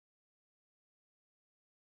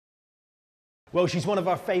Well, she's one of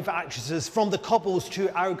our favourite actresses. From the Cobbles to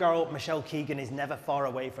our girl, Michelle Keegan is never far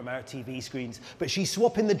away from our TV screens. But she's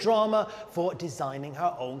swapping the drama for designing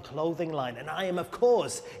her own clothing line. And I am, of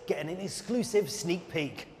course, getting an exclusive sneak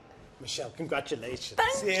peek. Michelle, congratulations.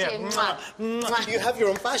 Thank you. Mwah, mwah. You have your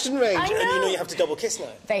own fashion range, and you know you have to double kiss now.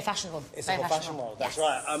 Very fashionable. It's very a whole fashion world, that's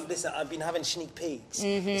yes. right. Listen, I've been having sneak peeks.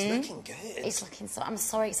 It's looking good. It's looking so... I'm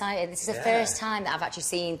so excited. This is the first time that I've actually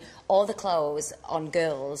seen all the clothes on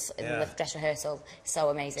girls in the dress rehearsal. So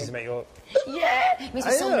amazing. Does it make you... Yeah! It makes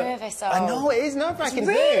me so nervous. So. I know, it is nerve-wracking. It's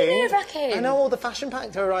really nerve-wracking. I know all the fashion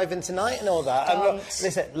packs are arriving tonight and all that.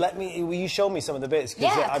 Listen, will you show me some of the bits?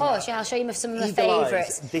 Yeah, of course. Yeah, I'll show you some of my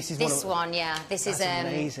favourites. This one, yeah. This is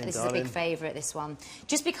amazing, this is a big favourite, this one.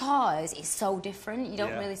 Just because it's so different. You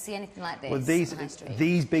don't really see anything like this. Well,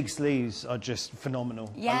 these big sleeves are just phenomenal.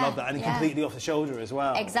 Yeah, I love that. And completely off the shoulder as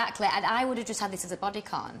well. Exactly. And I would have just had this as a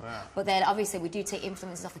bodycon. Yeah. But then, obviously, we do take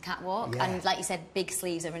influences off the catwalk. Yeah. And, like you said, big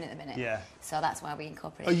sleeves are in at the minute. Yeah. So that's why we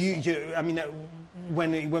incorporate it. I mean,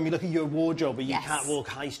 when we look at your wardrobe, are you catwalk,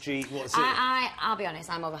 high street, what's it? I'll be honest,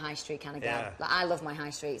 I'm over high street kind of girl. Like, I love my high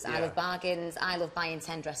streets. I love bargains. I love buying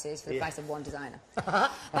 10 dresses for the price of one designer.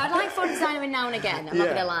 But I like fun design now and again. I'm not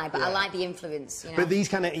going to lie, but I like the influence. You know? But these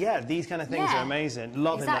kind of things are amazing.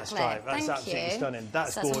 Loving that stripe. That's absolutely stunning.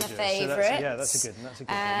 That's gorgeous. That's one of my favourites. That's a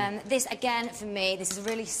good one. This again for me, this is a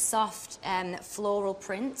really soft floral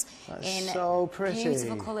print so pretty.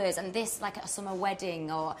 Beautiful colours, and this like a summer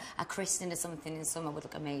wedding or a christening or something in summer would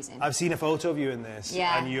look amazing. I've seen a photo of you in this,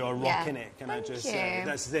 and you're rocking it. Can I just say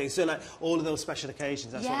that's the thing? So like all of those special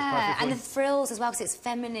occasions. That's what's perfect. And the frills as well, because it's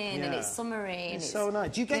feminine and it's summery. It's so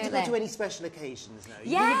nice. Do you get to go to any special occasions now?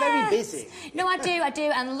 Yes. You're very busy. No, I do.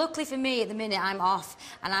 And luckily for me, at the minute, I'm off,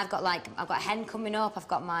 and I've got a hen coming up. I've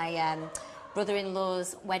got my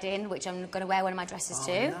brother-in-law's wedding, which I'm going to wear one of my dresses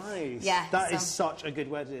to. Nice. Yeah. That is such a good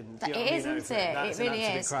wedding. It is, isn't it? That's it really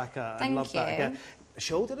an is. Cracker. Thank I love that. Again.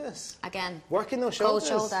 Shoulderless. Again. Working those shoulders.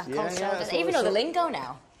 Cold shoulder. I even know the lingo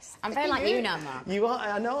now. I'm very like you now, Mark. You are.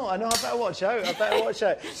 I know. I better watch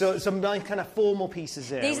out. So some nice kind of formal pieces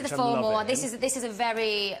here. These are the formal. This is a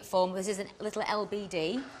very formal. This is a little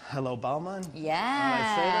LBD. Hello, barman. Yeah.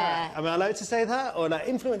 I say that. Am I allowed to say that, or like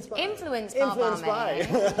influenced by? Influenced by.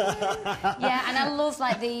 Yeah, and I love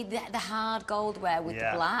like the hard gold wear with the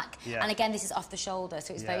black. Yeah. And again, this is off the shoulder,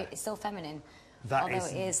 so it's still feminine. Although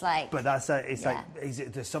it is like... But that's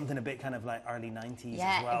there's something a bit kind of like early 90s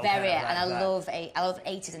as well. Yeah, very, and I love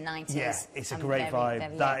 80s and 90s. Yeah, it's a great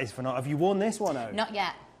vibe. That is phenomenal. Have you worn this one out? Not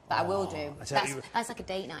yet. But I will do. That's like a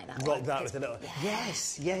date night, that rock that with a little...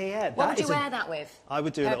 Yes, yeah. What would you wear that with? I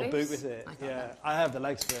would do a little boot with it. Yeah, I have the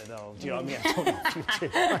legs for it, though. Do you know what I mean? I don't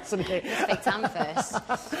know if you do. Big tan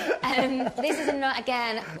first. This is,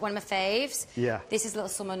 again, one of my faves. Yeah. This is a little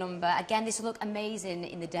summer number. Again, this will look amazing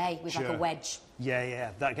in the day with like a wedge. Yeah.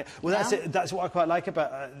 Well, that's it. That's what I quite like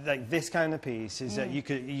about like this kind of piece is that you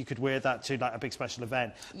could wear that to like a big special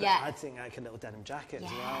event. But I think like a little denim jacket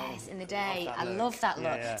as well. Yes, in the day. I love that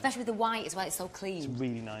look, especially with the white as well. It's so clean. It's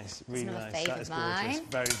really nice. Really nice. That is gorgeous.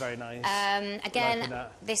 Very, very nice. Again,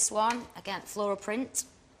 this one floral print.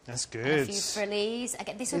 That's good. And a few frillies.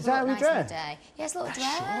 Again, this will look nice in the day. Yeah, it's a little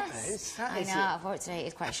dress. I know, I thought today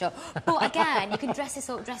it's quite short. But again, you can dress this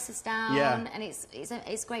up, dress this down, and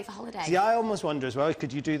it's great for holidays. See, I almost wonder as well,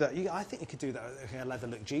 could you do that? I think you could do that with a leather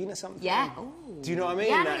look jean or something. Yeah. Do you know what I mean?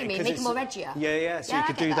 Yeah, I know what you mean. Make it more edgier. Yeah. So you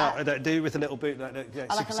could do that. Do with a little boot like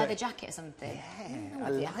or like a leather jacket or something. Yeah, I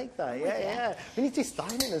like that. Yeah. We need to do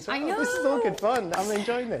styling as well. I know. This is all good fun. I'm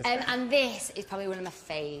enjoying this. And this is probably one of my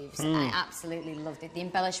faves. I absolutely loved it. The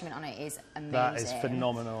embellishment on it is amazing. That is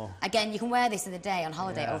phenomenal. Again, you can wear this in the day on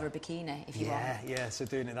holiday over a bikini if you want. Yeah, so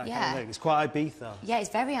doing it that kind of look. It's quite Ibiza. Yeah, it's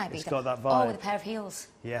very Ibiza. It's got that vibe. Oh, with a pair of heels.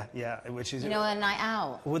 Yeah, which is... You know, a night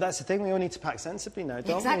out. Well, that's the thing, we all need to pack sensibly now,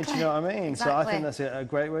 don't we? Do you know what I mean? So I think that's a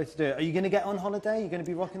great way to do it. Are you going to get on holiday? Are you going to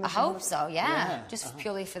be rocking this? I hope so, yeah. Just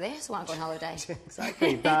purely for this, I want to go on holiday.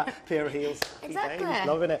 Exactly, that pair of heels. Exactly.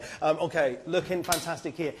 Loving it. OK, looking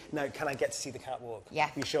fantastic here. Now, can I get to see the catwalk? Yeah.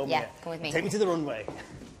 You show me it. Come with me. Take me to the runway.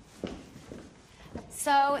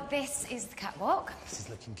 So this is the catwalk. This is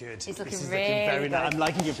looking good. It's looking looking very good. I'm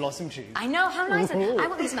liking your blossom shoes. I know, how nice. I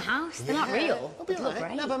want these in my house. They're not real. They'll be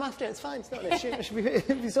right. No, but I'm after it. It's fine. It's not an issue. It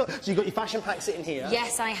should be so you've got your fashion pack sitting here.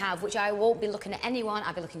 Yes, I have, which I won't be looking at anyone.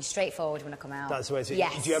 I'll be looking straight forward when I come out. That's the way to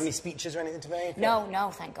Yes. Do you have any speeches or anything to make?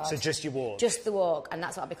 No, thank God. So just your walk? Just the walk, and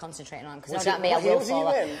that's what I'll be concentrating on, because no doubt me, I will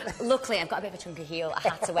follow. Luckily, I've got a bit of a chunky heel. I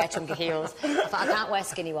had to wear chunky heels. I thought, I can't wear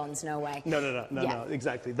skinny ones, no way. No,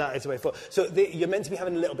 exactly. That is the way forward. So you're meant to be be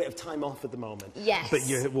having a little bit of time off at the moment. Yes. But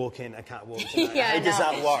you're walking a catwalk. Yeah, how does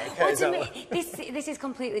that work? This is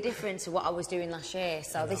completely different to what I was doing last year,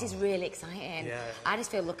 so this is really exciting. Yeah. I just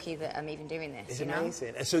feel lucky that I'm even doing this. It's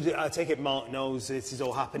amazing. So I take it Mark knows this is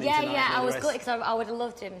all happening tonight. Yeah, I was good because I would have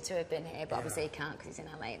loved him to have been here, but obviously he can't because he's in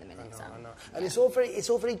LA at the minute. I know. And it's all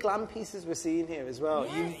very glam pieces we're seeing here as well.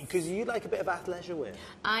 Because you like a bit of athleisure wear.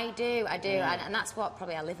 I do, and that's what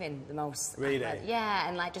probably I live in the most. Really? Yeah,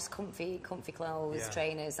 and like just comfy clothes,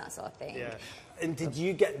 trainers, that sort of thing. Yeah. And did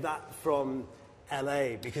you get that from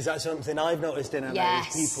LA? Because that's something I've noticed in LA.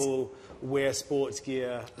 Yes. People wear sports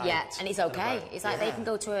gear. Yeah, and it's okay. It's like they can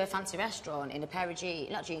go to a fancy restaurant in a pair of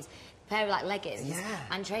jeans, pair of like leggings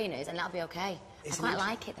and trainers, and that'll be okay. I quite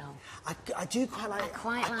like it though. I do quite like. I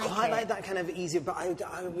quite like that kind of easy, but I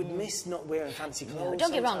would miss not wearing fancy clothes.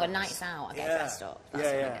 Don't get wrong. On nights out, I get dressed up.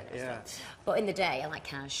 But in the day, I like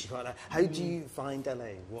cash. How do you find LA?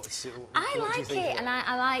 I like it, and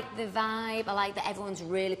I like the vibe. I like that everyone's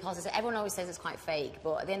really positive. Everyone always says it's quite fake,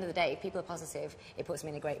 but at the end of the day, if people are positive, it puts me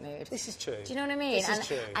in a great mood. This is true. Do you know what I mean? This is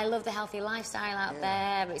true. I love the healthy lifestyle out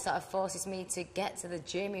there. It sort of forces me to get to the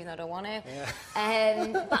gym even though I don't want to.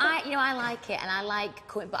 But I like it, and I like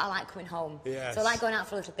coming home. Yes. So I like going out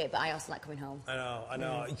for a little bit, but I also like coming home. I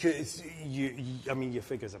know. I mean, your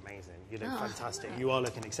figure's amazing. You look fantastic. Right. You are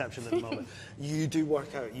looking exceptional at the moment. You do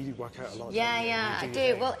work out. You do work out a lot. Yeah, I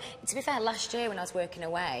do. Well, to be fair, last year when I was working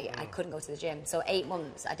away, I couldn't go to the gym. So 8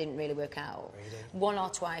 months, I didn't really work out. Really? One or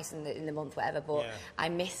twice in the month, whatever. But I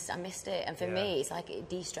missed it. And for me, it's like it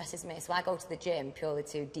de-stresses me. So I go to the gym purely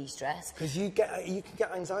to de-stress. Because you can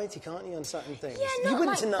get anxiety, can't you, on certain things? Yeah, you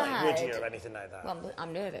wouldn't like tonight, that. would you, or anything like that? Well,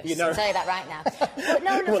 I'm nervous. You know. I'll tell you that right now. But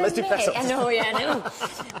no, well, let's do press ups. I know.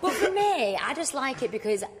 But for me, I just like it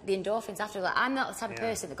because the endorphins after that. I'm not the type of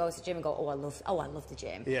person that goes to the gym and go, I love the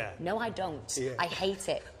gym. Yeah. No, I don't. Yeah. I hate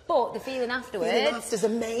it. But the feeling afterwards... The feeling after's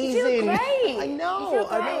amazing. You feel great. I know,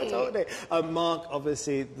 totally. Mark,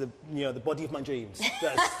 obviously, the body of my dreams.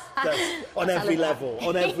 That's on every level,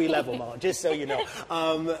 Mark, just so you know.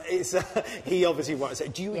 He obviously works.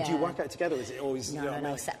 Do you work out together? Is it always...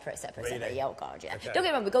 No, separate. Really? Oh, God, yeah. Okay. Don't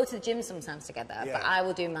get me wrong, we go to the gym sometimes together, but I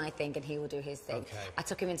will do my thing and he will do his thing. Okay. I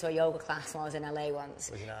took him into a yoga class when I was in LA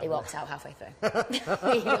once. He walked out halfway through.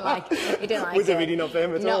 He didn't like it. Was it really not for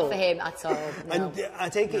him at all? Not for him at all, no. And I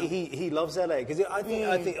take it he loves LA, because I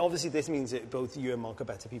think obviously this means that both you and Mark are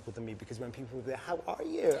better people than me, because when people are there, how are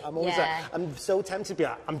you? I'm always I'm so tempted to be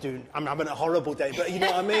like, I'm having a horrible day, but you know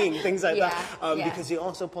what I mean? Things like that. Because you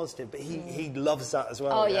are so positive, but he loves that as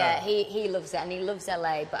well. Oh yeah, he loves it, and he loves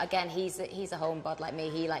LA, but again, he's a homebod like me.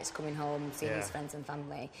 He likes coming home, seeing his friends and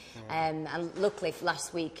family. And luckily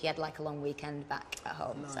last week he had like a long weekend back at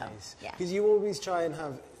home. Nice. So, yeah. Because you always try and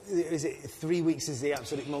have... Is it 3 weeks is the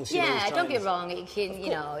absolute most? Yeah, don't get wrong. It can,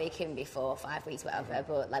 it can be 4 or 5 weeks, whatever.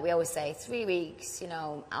 But like we always say, 3 weeks,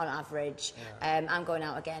 on average. I'm going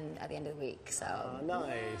out again at the end of the week. So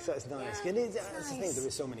nice. That's nice. Yeah, that's the thing. There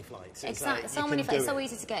are so many flights. Exactly. So many flights. It's so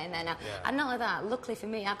easy to get in there now. And not like that. Luckily for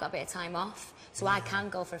me, I've got a bit of time off, so I can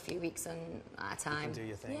go for a few weeks at a time. You can do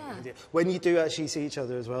your thing. Yeah. When you do actually see each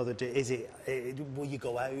other as well, will you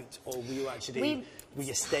go out, or will you actually? Will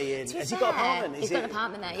you stay in? Has he got an apartment? He's got an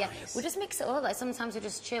apartment there, Nice. We just mix it all. Like sometimes we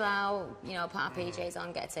just chill out, put our PJs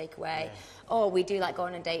on, get a takeaway. Or we do like go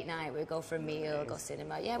on a date night, we go for a meal, go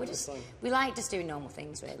cinema. Yeah, we like just doing normal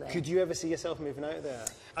things, really. Could you ever see yourself moving out there?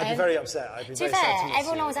 I'd be very upset. I'd be to be fair,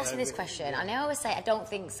 everyone always asks me this question, and I always say I don't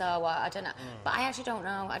think so, or I don't know. But I actually don't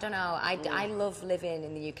know. I don't know. I love living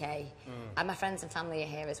in the UK, and my friends and family are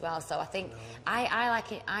here as well. So I think I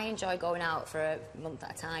like it. I enjoy going out for a month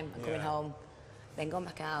at a time and coming home. Then going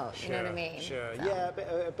back out, you know what I mean? Sure, so. yeah, a bit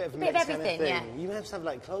of everything, kind of thing. You have to have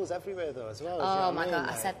like clothes everywhere though as well. Oh my God,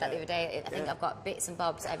 I said that the other day. I think I've got bits and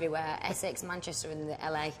bobs everywhere. Essex, Manchester and the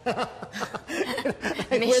LA.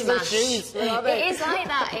 Mishmash. It is like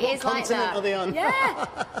that, it is like that. Are they on? Yeah.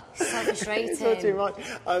 So frustrating. It's not too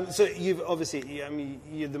much. So you've obviously,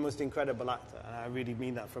 you're the most incredible actor, and I really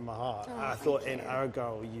mean that from my heart. I thought in Our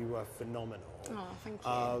Girl you were phenomenal. Oh, thank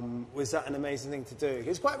you. Was that an amazing thing to do?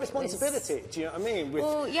 It's quite a responsibility, do you know what I mean?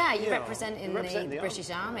 Well, yeah, you're representing the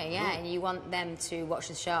British Army, and you want them to watch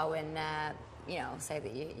the show and, say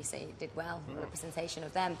that you say you did well, representation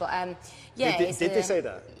of them. But, yeah. Did they say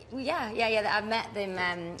that? Yeah. I've met them,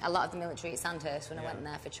 a lot of the military at Sandhurst when I went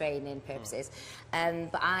there for training purposes.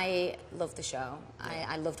 But I loved the show.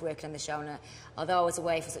 I loved working on the show. And although I was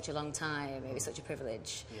away for such a long time, it was such a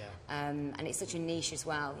privilege. And it's such a niche as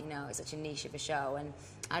well, it's such a niche of a show. And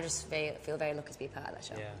I just feel very lucky to be a part of that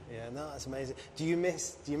show. Yeah, no, that's amazing. Do you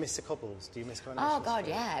miss the couples? Do you miss Coronations? Oh God,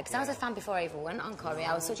 yeah, because I was a fan before I even went on Corrie.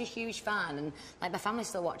 I was such a huge fan, and like my family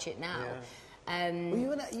still watch it now.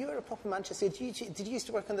 You were a proper Manchester. Did you used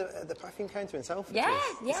to work on the perfume counter in Selfridges? Yeah,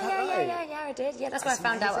 I did. Yeah, that's where I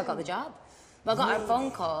found out I got the job. Well, I got a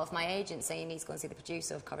phone call from my agent saying he's going to see the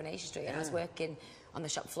producer of Coronation Street, and I was working on the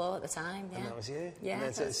shop floor at the time. Yeah. And that was you.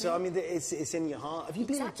 Yeah. So I mean, it's in your heart. Have you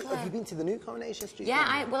been? Have you been to the new Coronation Street?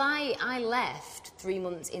 Yeah. I left 3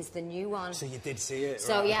 months into the new one. So you did see it.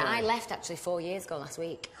 So right, yeah, okay. I left actually 4 years ago last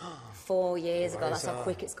week. 4 years ago. That's how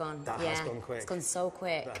quick it's gone. That has gone quick. It's gone so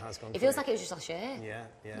quick. That has gone. It feels like it was just last year.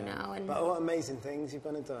 Yeah. You know, and but what amazing things you've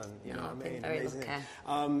gone and done. You know what I mean? Very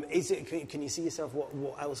lucky. Can you see yourself?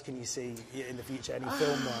 What else can you see in the future? Any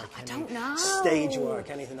film work? I don't know. Stage work?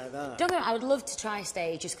 Anything like that? Don't know. I would love to try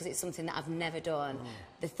stage just because it's something that I've never done.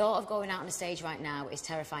 The thought of going out on a stage right now is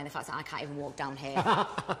terrifying. The fact that I can't even walk down here. You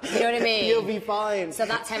know what I mean? You'll be fine. So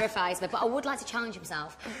that terrifies me. But I would like to challenge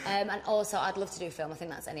myself. And also, I'd love to do a film. I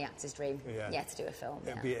think that's any actor's dream. Yeah, to do a film.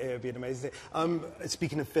 It'd be an amazing thing.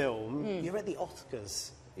 Speaking of film, you're at the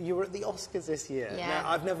Oscars. You were at the Oscars this year. Yeah. Now,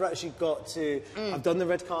 I've never actually got to... I've done the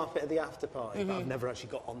red carpet at the after party, but I've never actually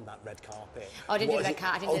got on that red carpet. Oh, I didn't do the red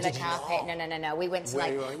carpet. I didn't do the red carpet. No. We went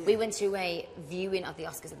to we went to a viewing of the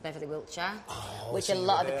Oscars at Beverly Wiltshire, which a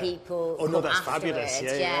lot of the people come that's afterwards. fabulous.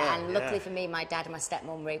 And luckily for me, my dad and my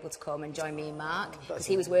stepmum were able to come and join me and Mark because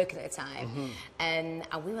he was working at the time. And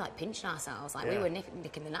we were like pinching ourselves, like we were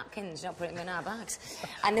nicking the napkins, not putting them in our bags.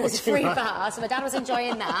 And there was a free bar, so my dad was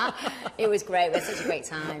enjoying that. It was great. We had such a great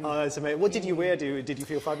time. Oh, that's amazing. What did you wear? Did you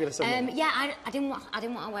feel fabulous? Yeah, I didn't want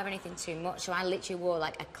to wear anything too much, so I literally wore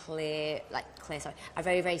like a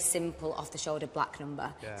very, very simple off-the-shoulder black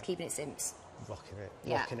number. Just keeping it simps. Rocking it.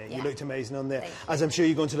 Yeah. You looked amazing on there. As I'm sure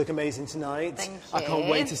you're going to look amazing tonight. Thank you. I can't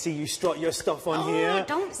wait to see you strut your stuff on here.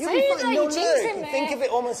 Don't say that, you're jinxing me. Think of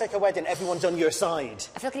it almost like a wedding. Everyone's on your side.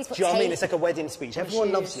 I feel like he's put Do you know what I mean? It's like a wedding speech. Everyone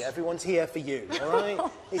shoes. loves you. Everyone's here for you, all right?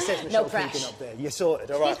 It says Michelle Keegan up there. You're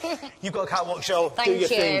sorted, all right? You've got a catwalk show. Thank Do your you.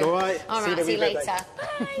 thing, all right? All right, see you later.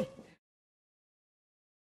 Bye.